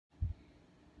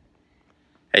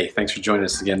Hey, thanks for joining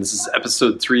us again. This is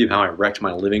episode 3 of how I wrecked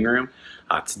my living room.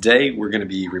 Today we're going to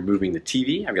be removing the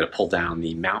TV. I'm going to pull down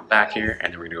the mount back here,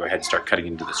 and then we're going to go ahead and start cutting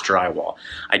into this drywall.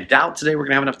 I doubt today we're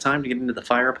going to have enough time to get into the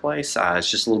fireplace.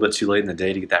 It's just a little bit too late in the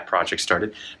day to get that project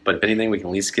started. But if anything, we can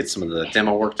at least get some of the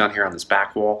demo work done here on this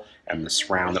back wall and the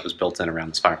surround that was built in around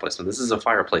this fireplace. Now, this is a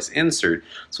fireplace insert,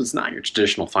 so it's not your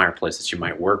traditional fireplace that you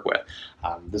might work with.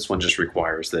 This one just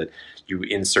requires that you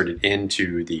insert it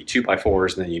into the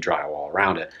 2x4s and then you drywall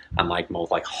around it, unlike most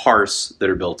like hearths that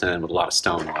are built in with a lot of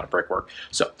stone and a lot of brickwork.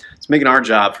 So it's making our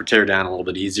job for tear down a little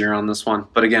bit easier on this one.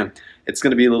 But again, it's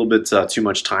going to be a little bit too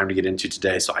much time to get into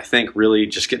today. So I think really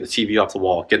just getting the TV off the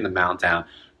wall, getting the mount down,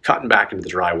 cutting back into the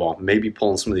drywall, maybe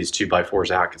pulling some of these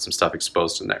 2x4s out, get some stuff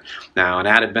exposed in there. Now, an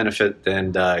added benefit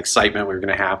and excitement we're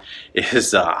going to have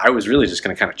is I was really just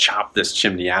going to kind of chop this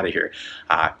chimney out of here.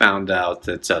 I found out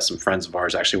that some friends of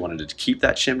ours actually wanted to keep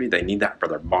that chimney. They need that for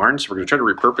their barn, so we're going to try to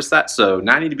repurpose that. So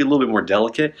now I need to be a little bit more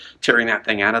delicate tearing that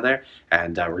thing out of there,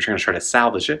 and we're going to try to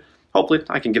salvage it. Hopefully,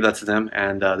 I can give that to them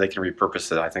and they can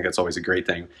repurpose it. I think that's always a great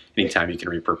thing anytime you can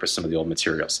repurpose some of the old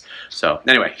materials. So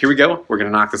anyway, here we go. We're going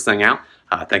to knock this thing out.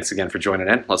 Thanks again for joining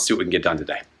in. Let's see what we can get done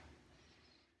today.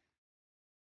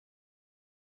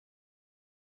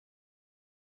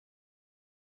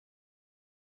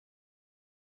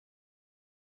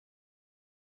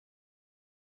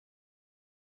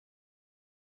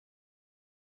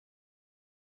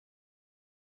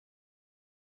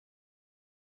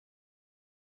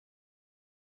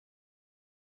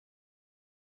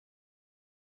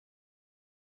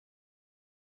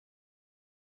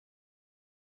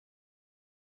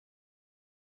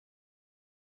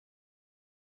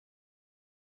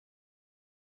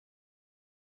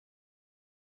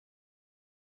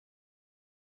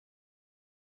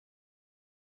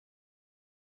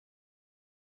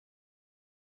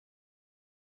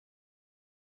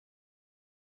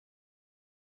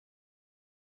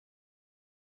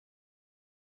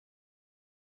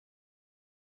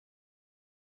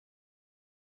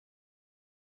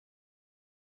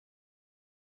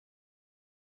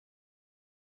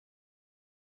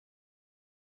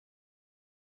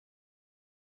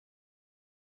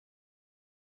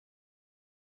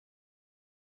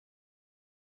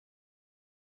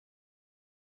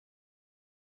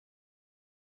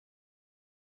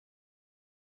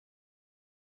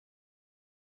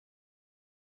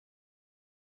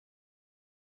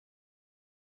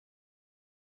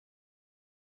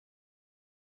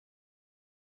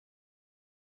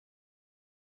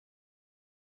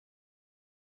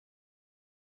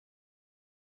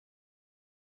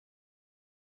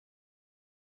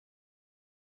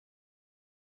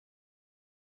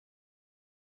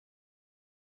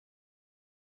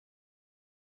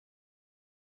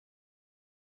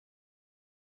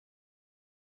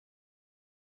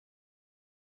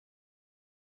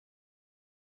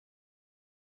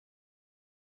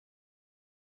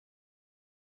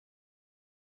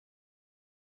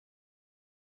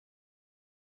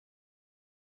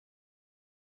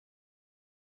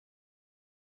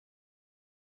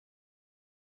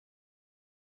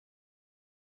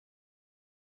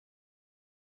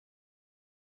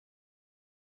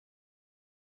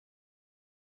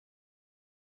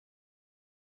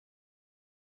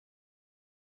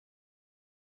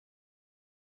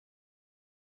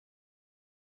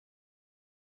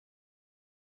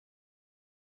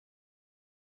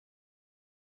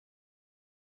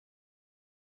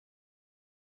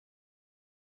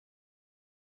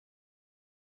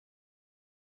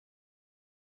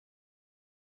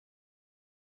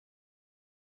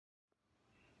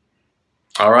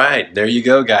 All right, there you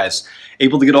go, guys.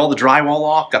 Able to get all the drywall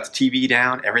off, got the TV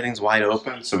down, everything's wide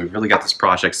open, so we've really got this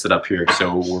project set up here,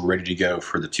 so we're ready to go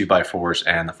for the 2x4s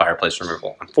and the fireplace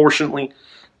removal. Unfortunately,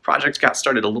 the project got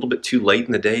started a little bit too late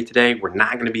in the day today. We're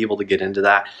not going to be able to get into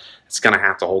that. It's going to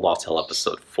have to hold off till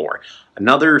episode 4.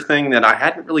 Another thing that I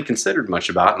hadn't really considered much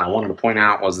about and I wanted to point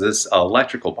out was this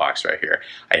electrical box right here.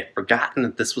 I had forgotten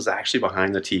that this was actually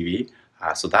behind the TV.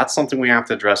 So that's something we have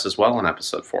to address as well in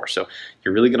episode 4. So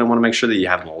you're really going to want to make sure that you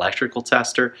have an electrical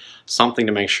tester, something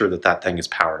to make sure that that thing is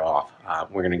powered off.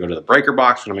 We're going to go to the breaker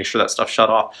box. We're going to make sure that stuff shut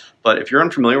off. But if you're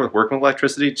unfamiliar with working with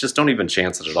electricity, just don't even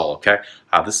chance it at all, okay?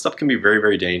 This stuff can be very,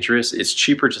 very dangerous. It's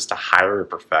cheaper just to hire a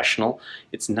professional.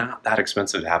 It's not that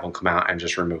expensive to have them come out and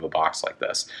just remove a box like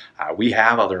this. We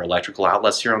have other electrical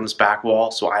outlets here on this back wall,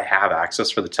 so I have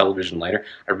access for the television later.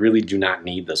 I really do not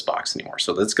need this box anymore.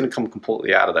 So that's going to come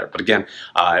completely out of there. But again,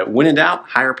 when in doubt,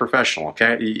 hire a professional,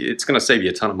 okay? It's going to save you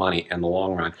a ton of money in the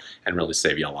long run and really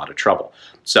save you a lot of trouble.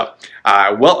 So,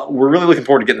 well, we're really looking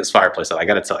forward to getting this fireplace out. I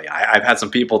got to tell you, I've had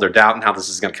some people, they're doubting how this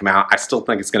is going to come out. I still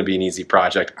think it's going to be an easy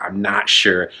project. I'm not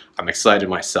sure. I'm excited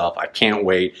myself. I can't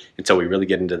wait until we really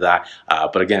get into that.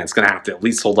 But again, it's going to have to at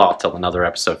least hold off till another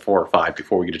episode 4 or 5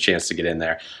 before we get a chance to get in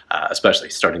there, especially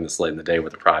starting this late in the day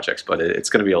with the projects. But it's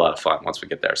going to be a lot of fun once we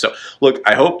get there. So look,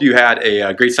 I hope you had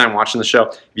a great time watching the show.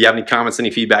 If you have any comments,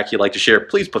 any feedback you'd like to share,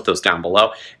 please put those down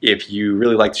below. If you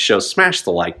really like the show, smash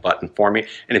the like button for me.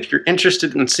 And if you're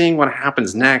interested in seeing what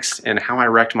happens next and how I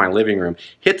wrecked my living room,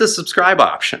 hit the subscribe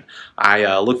option.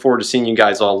 I look forward to seeing you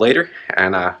guys all later,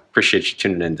 and appreciate you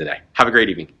tuning in today. Have a great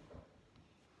evening.